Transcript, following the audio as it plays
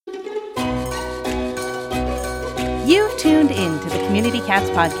Community Cats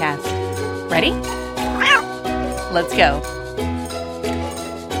podcast. Ready? Let's go.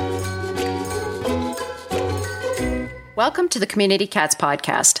 Welcome to the Community Cats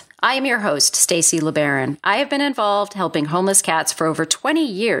podcast. I am your host, Stacy LeBaron. I have been involved helping homeless cats for over 20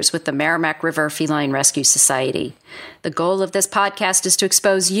 years with the Merrimack River Feline Rescue Society. The goal of this podcast is to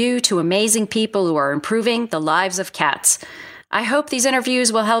expose you to amazing people who are improving the lives of cats. I hope these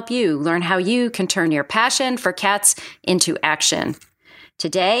interviews will help you learn how you can turn your passion for cats into action.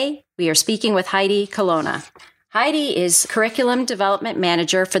 Today, we are speaking with Heidi Colonna. Heidi is Curriculum Development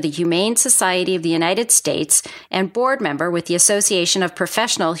Manager for the Humane Society of the United States and board member with the Association of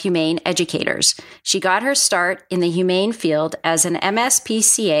Professional Humane Educators. She got her start in the humane field as an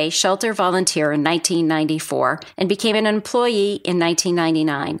MSPCA shelter volunteer in 1994 and became an employee in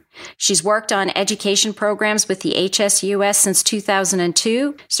 1999. She's worked on education programs with the HSUS since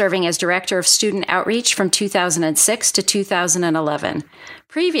 2002, serving as Director of Student Outreach from 2006 to 2011.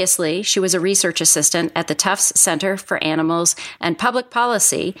 Previously, she was a research assistant at the Tufts Center for Animals and Public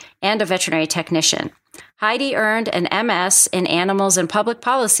Policy and a veterinary technician. Heidi earned an MS in Animals and Public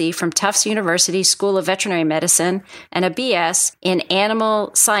Policy from Tufts University School of Veterinary Medicine and a BS in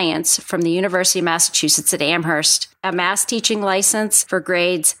Animal Science from the University of Massachusetts at Amherst, a mass teaching license for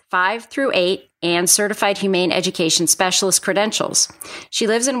grades 5 through 8, and Certified Humane Education Specialist credentials. She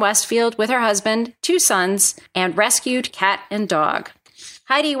lives in Westfield with her husband, 2 sons, and rescued cat and dog.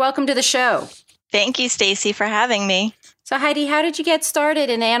 Heidi, welcome to the show. Thank you, Stacy, for having me. So Heidi, how did you get started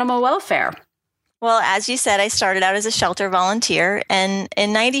in animal welfare? Well, as you said, I started out as a shelter volunteer, and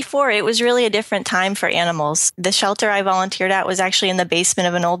in 94, it was really a different time for animals. The shelter I volunteered at was actually in the basement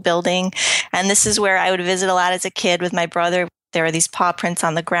of an old building, and this is where I would visit a lot as a kid with my brother. There were these paw prints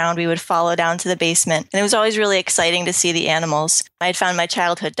on the ground. We would follow down to the basement, and it was always really exciting to see the animals. I had found my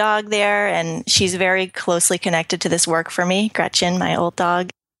childhood dog there, and she's very closely connected to this work for me, Gretchen, my old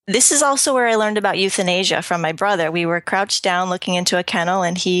dog. This is also where I learned about euthanasia from my brother. We were crouched down looking into a kennel,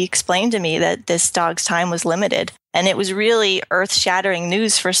 and he explained to me that this dog's time was limited. And it was really earth-shattering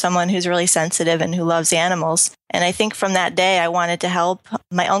news for someone who's really sensitive and who loves animals. And I think from that day, I wanted to help.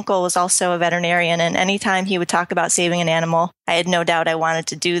 My uncle was also a veterinarian, and anytime he would talk about saving an animal, I had no doubt I wanted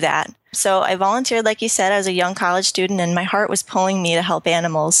to do that. So I volunteered, like you said, as a young college student, and my heart was pulling me to help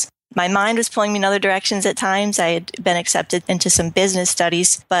animals. My mind was pulling me in other directions at times. I had been accepted into some business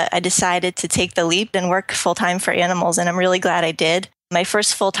studies, but I decided to take the leap and work full-time for animals, and I'm really glad I did. My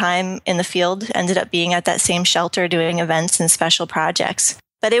first full-time in the field ended up being at that same shelter doing events and special projects.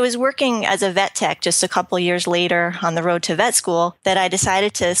 But it was working as a vet tech just a couple years later on the road to vet school that I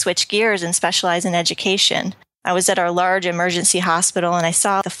decided to switch gears and specialize in education. I was at our large emergency hospital, and I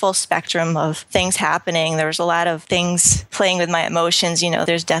saw the full spectrum of things happening. There was a lot of things playing with my emotions. You know,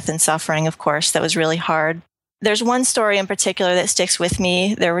 there's death and suffering, of course. That was really hard. There's one story in particular that sticks with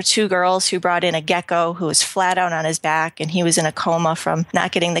me. There were 2 girls who brought in a gecko who was flat out on his back, and he was in a coma from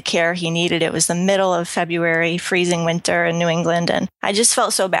not getting the care he needed. It was the middle of February, freezing winter in New England, and I just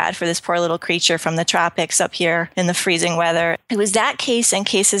felt so bad for this poor little creature from the tropics up here in the freezing weather. It was that case and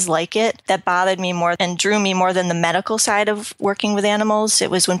cases like it that bothered me more and drew me more than the medical side of working with animals.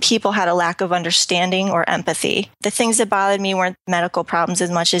 It was when people had a lack of understanding or empathy. The things that bothered me weren't medical problems as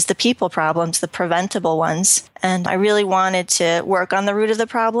much as the people problems, the preventable ones. And I really wanted to work on the root of the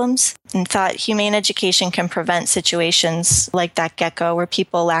problems and thought humane education can prevent situations like that gecko where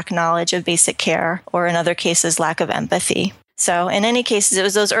people lack knowledge of basic care or in other cases, lack of empathy. So in any cases, it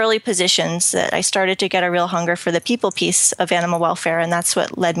was those early positions that I started to get a real hunger for the people piece of animal welfare. And that's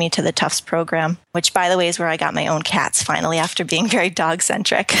what led me to the Tufts program, which, by the way, is where I got my own cats finally after being very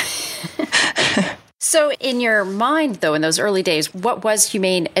dog-centric. So in your mind, though, in those early days, what was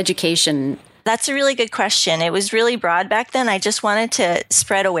humane education? That's a really good question. It was really broad back then. I just wanted to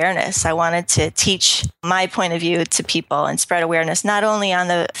spread awareness. I wanted to teach my point of view to people and spread awareness, not only on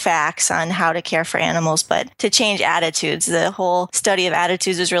the facts on how to care for animals, but to change attitudes. The whole study of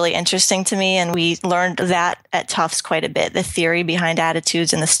attitudes was really interesting to me, and we learned that at Tufts quite a bit, the theory behind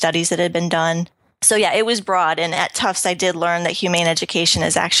attitudes and the studies that had been done. So yeah, it was broad. And at Tufts, I did learn that humane education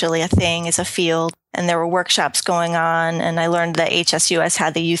is actually a thing, is a field. And there were workshops going on. And I learned that HSUS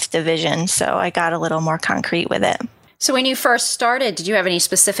had the youth division. So I got a little more concrete with it. So when you first started, did you have any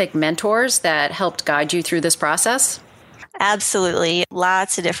specific mentors that helped guide you through this process? Absolutely.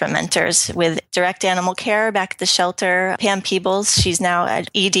 Lots of different mentors with direct animal care back at the shelter. Pam Peebles, she's now at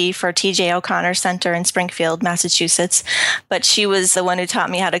ED for TJ O'Connor Center in Springfield, Massachusetts. But she was the one who taught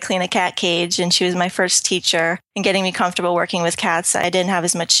me how to clean a cat cage, and she was my first teacher. and getting me comfortable working with cats. I didn't have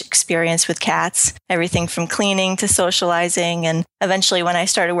as much experience with cats, everything from cleaning to socializing. And eventually when I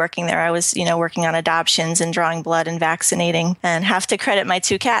started working there, I was, working on adoptions and drawing blood and vaccinating, and have to credit my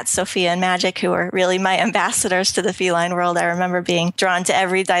 2 cats, Sophia and Magic, who are really my ambassadors to the feline world. I remember being drawn to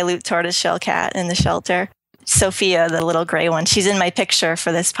every dilute tortoiseshell cat in the shelter. Sophia, the little gray one, she's in my picture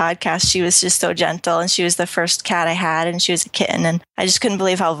for this podcast. She was just so gentle, and she was the first cat I had, and she was a kitten. And I just couldn't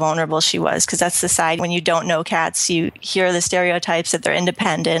believe how vulnerable she was, because that's the side when you don't know cats, you hear the stereotypes that they're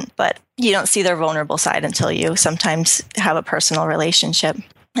independent, but you don't see their vulnerable side until you sometimes have a personal relationship.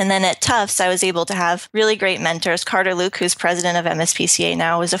 And then at Tufts, I was able to have really great mentors. Carter Luke, who's president of MSPCA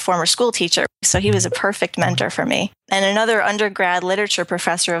now, was a former school teacher, so he was a perfect mentor for me. And another undergrad literature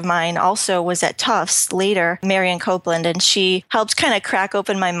professor of mine also was at Tufts later, Marion Copeland, and she helped kind of crack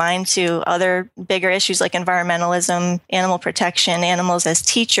open my mind to other bigger issues like environmentalism, animal protection, animals as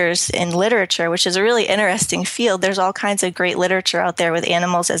teachers in literature, which is a really interesting field. There's all kinds of great literature out there with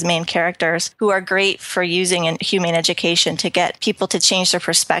animals as main characters who are great for using in humane education to get people to change their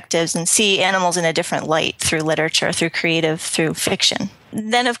perspectives and see animals in a different light through literature, through creative, through fiction.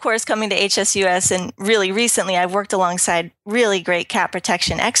 Then, of course, coming to HSUS, and really recently, I've worked alongside really great cat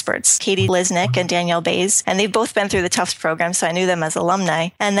protection experts, Katie Lisnick and Danielle Bays, and they've both been through the Tufts program, so I knew them as alumni.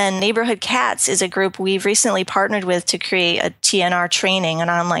 And then Neighborhood Cats is a group we've recently partnered with to create a TNR training, an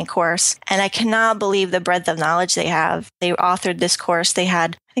online course. And I cannot believe the breadth of knowledge they have. They authored this course. They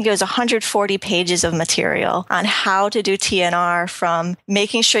had, I think it was 140 pages of material on how to do TNR, from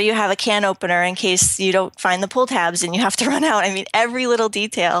making sure you have a can opener in case you don't find the pull tabs and you have to run out. I mean, every little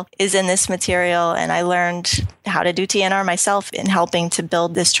detail is in this material, and I learned how to do TNR myself in helping to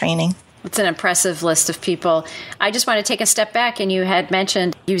build this training. It's an impressive list of people. I just want to take a step back, and you had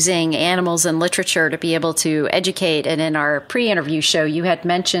mentioned using animals and literature to be able to educate, and in our pre-interview show, you had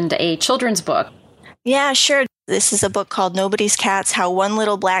mentioned a children's book. Yeah, sure. This is a book called Nobody's Cats, How One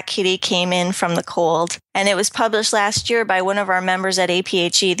Little Black Kitty Came In from the Cold. And it was published last year by one of our members at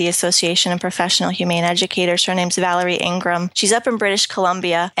APHE, the Association of Professional Humane Educators. Her name's Valerie Ingram. She's up in British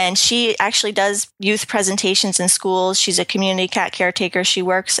Columbia, and she actually does youth presentations in schools. She's a community cat caretaker. She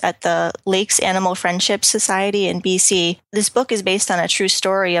works at the Lakes Animal Friendship Society in BC. This book is based on a true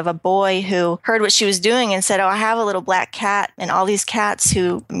story of a boy who heard what she was doing and said, "Oh, I have a little black cat, and all these cats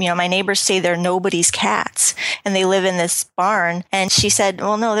who, my neighbors say they're nobody's cats, and they live in this barn." And she said,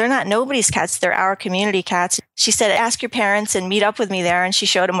 "Well, no, they're not nobody's cats. They're our community cats." She said, "Ask your parents and meet up with me there." And she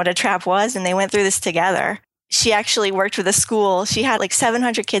showed them what a trap was, and they went through this together. She actually worked with a school. She had like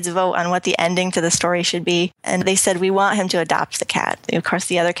 700 kids vote on what the ending to the story should be. And they said, "We want him to adopt the cat." Of course,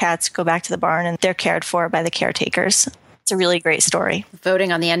 the other cats go back to the barn, and they're cared for by the caretakers. It's a really great story.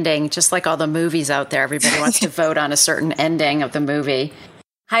 Voting on the ending, just like all the movies out there, everybody wants to vote on a certain ending of the movie.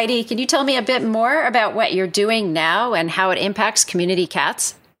 Heidi, can you tell me a bit more about what you're doing now and how it impacts community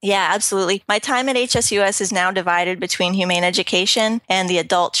cats? Yeah, absolutely. My time at HSUS is now divided between humane education and the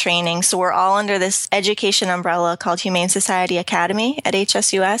adult training. So we're all under this education umbrella called Humane Society Academy at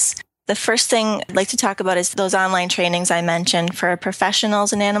HSUS. The first thing I'd like to talk about is those online trainings I mentioned for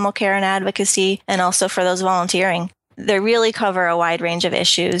professionals in animal care and advocacy, and also for those volunteering. They really cover a wide range of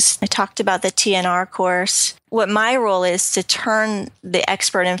issues. I talked about the TNR course. What my role is to turn the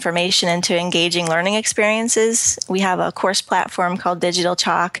expert information into engaging learning experiences. We have a course platform called Digital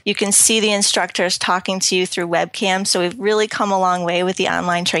Chalk. You can see the instructors talking to you through webcam. So we've really come a long way with the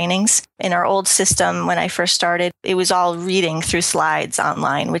online trainings. In our old system, when I first started, it was all reading through slides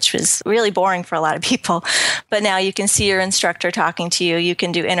online, which was really boring for a lot of people. But now you can see your instructor talking to you. You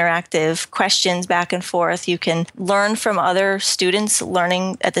can do interactive questions back and forth. You can learn from other students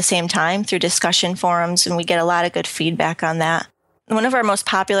learning at the same time through discussion forums, and we get a lot of good feedback on that. One of our most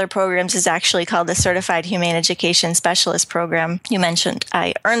popular programs is actually called the Certified Humane Education Specialist Program. You mentioned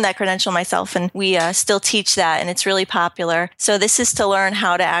I earned that credential myself, and we still teach that, and it's really popular. So this is to learn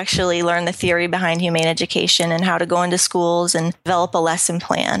how to actually learn the theory behind humane education and how to go into schools and develop a lesson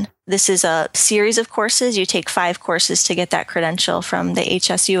plan. This is a series of courses. You take 5 courses to get that credential from the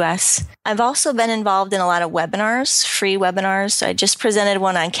HSUS. I've also been involved in a lot of webinars, free webinars. I just presented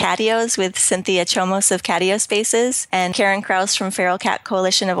one on catios with Cynthia Chomos of Catio Spaces and Karen Krause from Feral Cat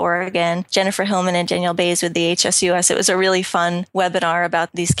Coalition of Oregon, Jennifer Hillman and Danielle Bays with the HSUS. It was a really fun webinar about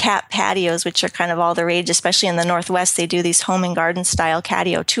these cat patios, which are kind of all the rage, especially in the Northwest. They do these home and garden style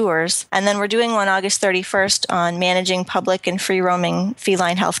catio tours. And then we're doing one August 31st on managing public and free roaming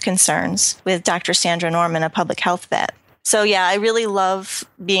feline health concerns with Dr. Sandra Norman, a public health vet. So yeah, I really love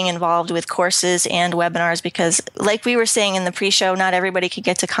being involved with courses and webinars because, like we were saying in the pre-show, not everybody could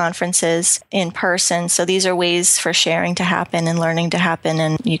get to conferences in person. So these are ways for sharing to happen and learning to happen,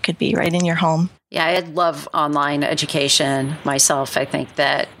 and you could be right in your home. Yeah, I love online education myself. I think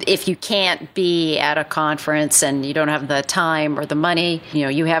that if you can't be at a conference and you don't have the time or the money,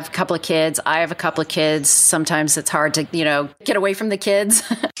 you have a couple of kids, I have a couple of kids. Sometimes it's hard to, get away from the kids.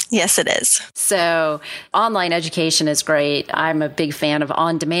 Yes, it is. So online education is great. I'm a big fan of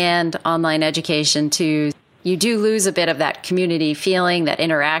on-demand online education too. You do lose a bit of that community feeling, that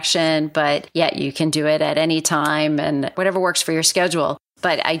interaction, but yet you can do it at any time and whatever works for your schedule.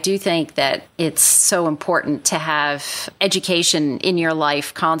 But I do think that it's so important to have education in your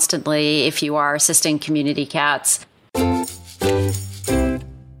life constantly if you are assisting community cats. And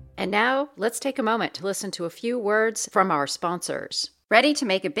now let's take a moment to listen to a few words from our sponsors. Ready to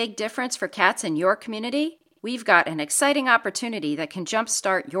make a big difference for cats in your community? We've got an exciting opportunity that can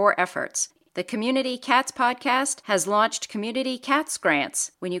jumpstart your efforts. The Community Cats Podcast has launched Community Cats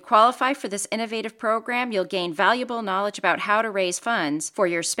Grants. When you qualify for this innovative program, you'll gain valuable knowledge about how to raise funds for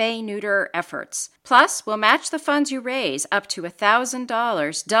your spay-neuter efforts. Plus, we'll match the funds you raise up to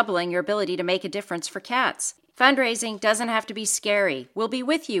 $1,000, doubling your ability to make a difference for cats. Fundraising doesn't have to be scary. We'll be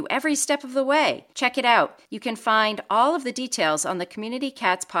with you every step of the way. Check it out. You can find all of the details on the Community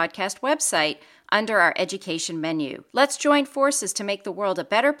Cats Podcast website under our education menu. Let's join forces to make the world a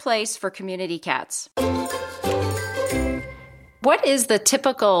better place for community cats. What is the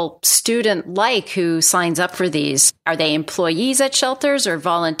typical student like who signs up for these? Are they employees at shelters or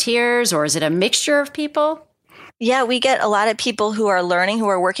volunteers, or is it a mixture of people? Yeah, we get a lot of people who are learning, who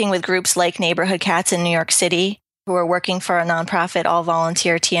are working with groups like Neighborhood Cats in New York City, who are working for a nonprofit,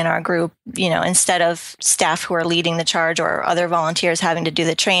 all-volunteer TNR group, instead of staff who are leading the charge or other volunteers having to do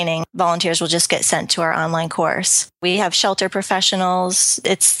the training, volunteers will just get sent to our online course. We have shelter professionals.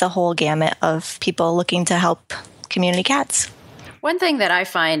 It's the whole gamut of people looking to help community cats. One thing that I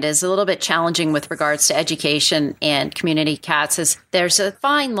find is a little bit challenging with regards to education and community cats is there's a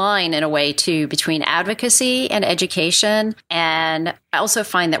fine line in a way too between advocacy and education. And I also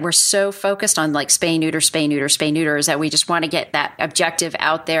find that we're so focused on like spay, neuter is that we just want to get that objective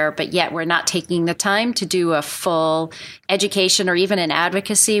out there, but yet we're not taking the time to do a full education or even an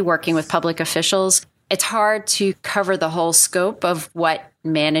advocacy working with public officials. It's hard to cover the whole scope of what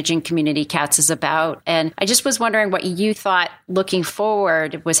managing community cats is about. And I just was wondering what you thought looking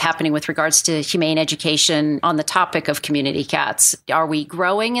forward was happening with regards to humane education on the topic of community cats. Are we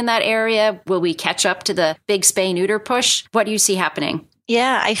growing in that area? Will we catch up to the big spay-neuter push? What do you see happening?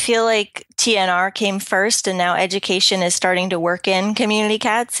 Yeah, I feel like TNR came first and now education is starting to work in community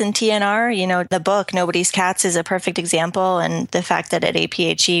cats and TNR. The book, Nobody's Cats, is a perfect example. And the fact that at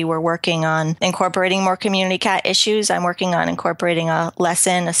APHE, we're working on incorporating more community cat issues. I'm working on incorporating a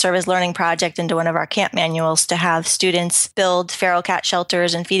lesson, a service learning project into one of our camp manuals to have students build feral cat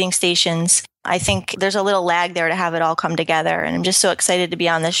shelters and feeding stations. I think there's a little lag there to have it all come together. And I'm just so excited to be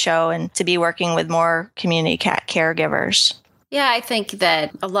on this show and to be working with more community cat caregivers. Yeah, I think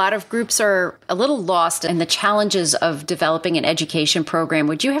that a lot of groups are a little lost in the challenges of developing an education program.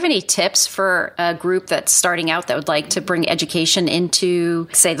 Would you have any tips for a group that's starting out that would like to bring education into,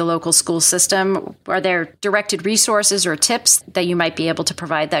 say, the local school system? Are there directed resources or tips that you might be able to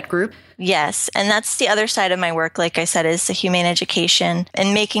provide that group? Yes. And that's the other side of my work, like I said, is the humane education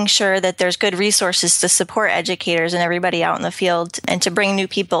and making sure that there's good resources to support educators and everybody out in the field and to bring new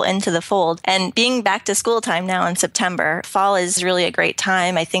people into the fold. And being back to school time now in September, fall is really a great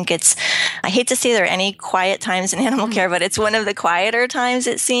time. I think I hate to say there are any quiet times in animal care, but it's one of the quieter times,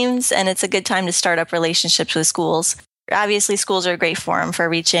 it seems. And it's a good time to start up relationships with schools. Obviously, schools are a great forum for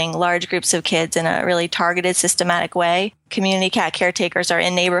reaching large groups of kids in a really targeted, systematic way. Community cat caretakers are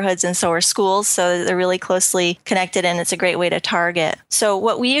in neighborhoods and so are schools, so they're really closely connected and it's a great way to target. So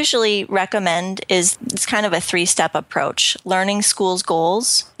what we usually recommend is it's kind of a 3-step approach. Learning schools'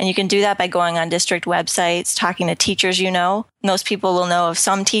 goals, and you can do that by going on district websites, talking to teachers you know. Most people will know of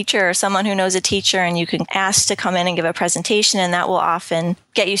some teacher or someone who knows a teacher, and you can ask to come in and give a presentation, and that will often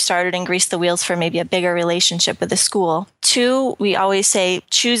get you started and grease the wheels for maybe a bigger relationship with the school. 2, we always say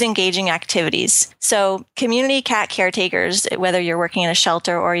choose engaging activities. So community cat caretakers, whether you're working in a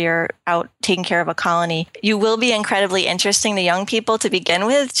shelter or you're out taking care of a colony, you will be incredibly interesting to young people to begin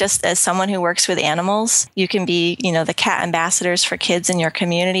with, just as someone who works with animals. You can be, the cat ambassadors for kids in your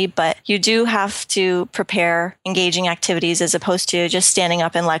community, but you do have to prepare engaging activities as opposed to just standing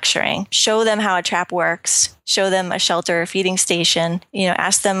up and lecturing. Show them how a trap works. Show them a shelter or feeding station.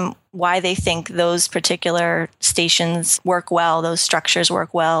 Ask them why they think those particular stations work well, those structures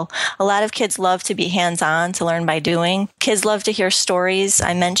work well. A lot of kids love to be hands-on, to learn by doing. Kids love to hear stories.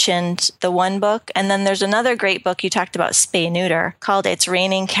 I mentioned the one book, and then there's another great book you talked about, spay-neuter, called It's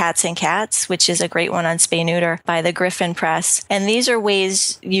Raining Cats and Cats, which is a great one on spay-neuter by the Griffin Press. And these are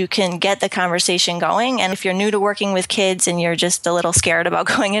ways you can get the conversation going. And if you're new to working with kids and you're just a little scared about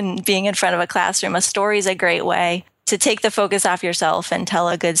going and being in front of a classroom, a story is a great way to take the focus off yourself and tell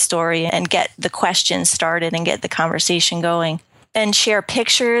a good story and get the questions started and get the conversation going. And share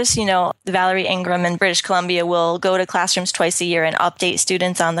pictures. Valerie Ingram in British Columbia will go to classrooms twice a year and update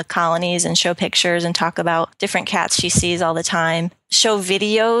students on the colonies and show pictures and talk about different cats she sees all the time. Show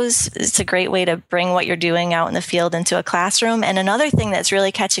videos. It's a great way to bring what you're doing out in the field into a classroom. And another thing that's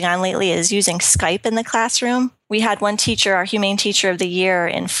really catching on lately is using Skype in the classroom. We had one teacher, our Humane Teacher of the Year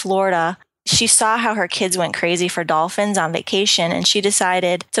in Florida. She saw how her kids went crazy for dolphins on vacation, and she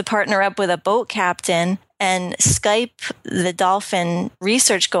decided to partner up with a boat captain and Skype the dolphin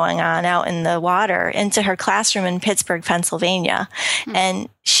research going on out in the water into her classroom in Pittsburgh, Pennsylvania. And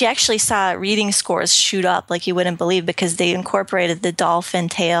she actually saw reading scores shoot up like you wouldn't believe, because they incorporated the Dolphin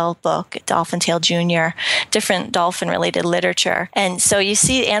Tale book, Dolphin Tale Jr., different dolphin-related literature. And so you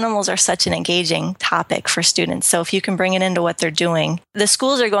see, animals are such an engaging topic for students. So if you can bring it into what they're doing, the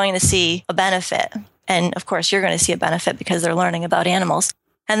schools are going to see a benefit. And of course, you're going to see a benefit because they're learning about animals.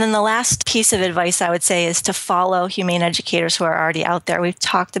 And then the last piece of advice I would say is to follow humane educators who are already out there. We've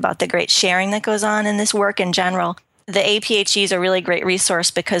talked about the great sharing that goes on in this work in general. The APHE is a really great resource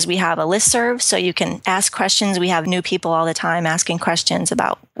because we have a listserv, so you can ask questions. We have new people all the time asking questions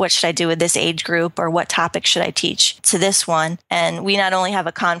about what should I do with this age group, or what topic should I teach to this one. And we not only have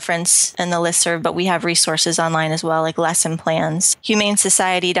a conference in the listserv, but we have resources online as well, like lesson plans.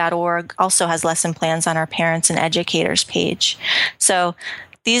 HumaneSociety.org also has lesson plans on our parents and educators page. So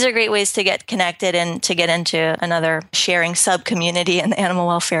these are great ways to get connected and to get into another sharing sub-community in the animal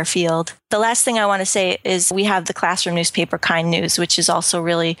welfare field. The last thing I want to say is we have the classroom newspaper, Kind News, which is also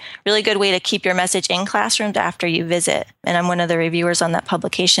really good way to keep your message in classrooms after you visit. And I'm one of the reviewers on that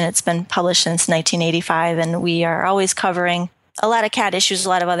publication. It's been published since 1985, and we are always covering a lot of cat issues, a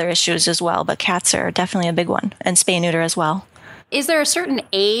lot of other issues as well, but cats are definitely a big one, and spay-neuter as well. Is there a certain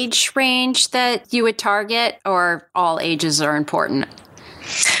age range that you would target, or all ages are important?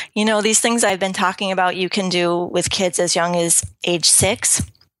 These things I've been talking about, you can do with kids as young as age 6.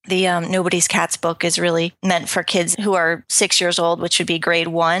 The Nobody's Cats book is really meant for kids who are 6 years old, which would be grade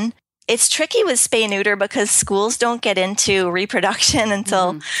 1. It's tricky with spay-neuter because schools don't get into reproduction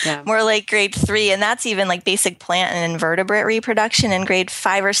until more like grade 3. And that's even like basic plant and invertebrate reproduction in grade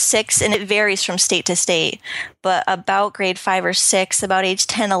 5 or 6. And it varies from state to state. But about grade 5 or 6, about age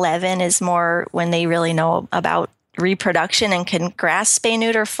 10, 11 is more when they really know about reproduction and can grasp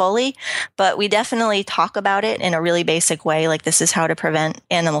spay-neuter fully. But we definitely talk about it in a really basic way, like this is how to prevent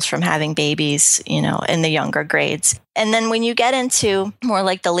animals from having babies, in the younger grades. And then when you get into more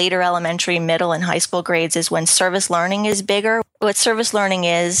like the later elementary, middle, and high school grades is when service learning is bigger. What service learning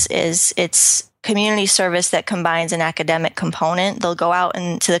is it's community service that combines an academic component. They'll go out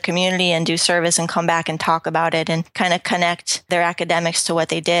into the community and do service and come back and talk about it and kind of connect their academics to what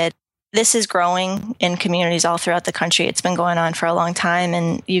they did. This is growing in communities all throughout the country. It's been going on for a long time,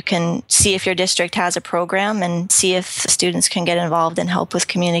 and you can see if your district has a program and see if students can get involved and help with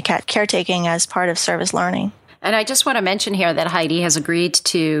community cat caretaking as part of service learning. And I just want to mention here that Heidi has agreed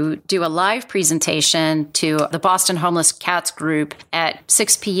to do a live presentation to the Boston Homeless Cats Group at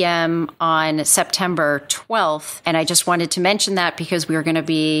 6 p.m. on September 12th. And I just wanted to mention that because we are going to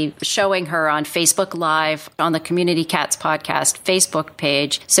be showing her on Facebook Live on the Community Cats Podcast Facebook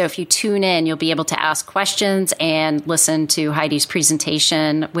page. So if you tune in, you'll be able to ask questions and listen to Heidi's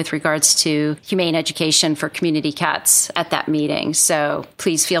presentation with regards to humane education for community cats at that meeting. So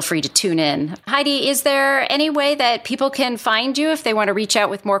please feel free to tune in. Heidi, is there any way that people can find you if they want to reach out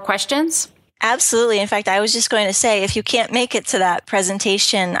with more questions? Absolutely. In fact, I was just going to say, if you can't make it to that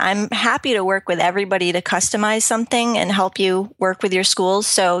presentation, I'm happy to work with everybody to customize something and help you work with your schools.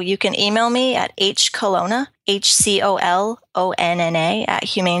 So you can email me at hcolonna, HCOLONNA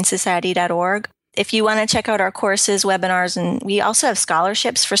 @humanesociety.org. If you want to check out our courses, webinars, and we also have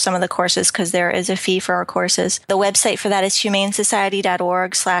scholarships for some of the courses because there is a fee for our courses. The website for that is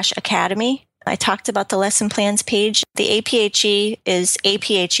humanesociety.org/academy. I talked about the lesson plans page. The APHE is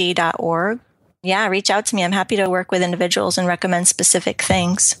aphe.org. Yeah, reach out to me. I'm happy to work with individuals and recommend specific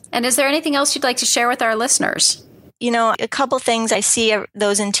things. And is there anything else you'd like to share with our listeners? A couple things I see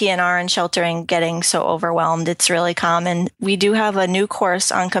those in TNR and sheltering getting so overwhelmed. It's really common. We do have a new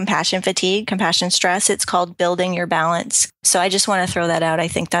course on compassion fatigue, compassion stress. It's called Building Your Balance. So I just want to throw that out. I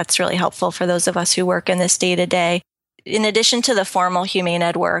think that's really helpful for those of us who work in this day to day. In addition to the formal humane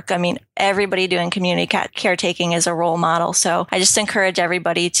ed work, everybody doing community cat caretaking is a role model. So I just encourage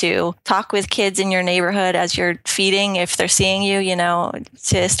everybody to talk with kids in your neighborhood as you're feeding. If they're seeing you,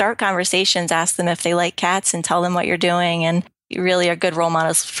 to start conversations, ask them if they like cats and tell them what you're doing. And you really are good role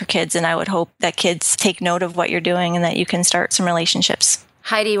models for kids. And I would hope that kids take note of what you're doing and that you can start some relationships.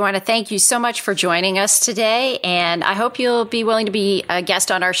 Heidi, I want to thank you so much for joining us today. And I hope you'll be willing to be a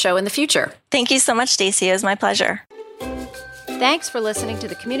guest on our show in the future. Thank you so much, Stacy. It was my pleasure. Thanks for listening to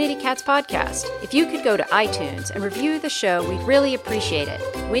the Community Cats Podcast. If you could go to iTunes and review the show, we'd really appreciate it.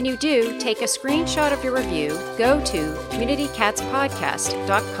 When you do, take a screenshot of your review, go to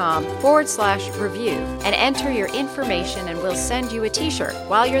communitycatspodcast.com/review and enter your information and we'll send you a t-shirt.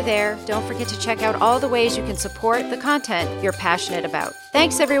 While you're there, don't forget to check out all the ways you can support the content you're passionate about.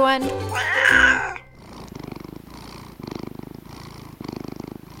 Thanks, everyone.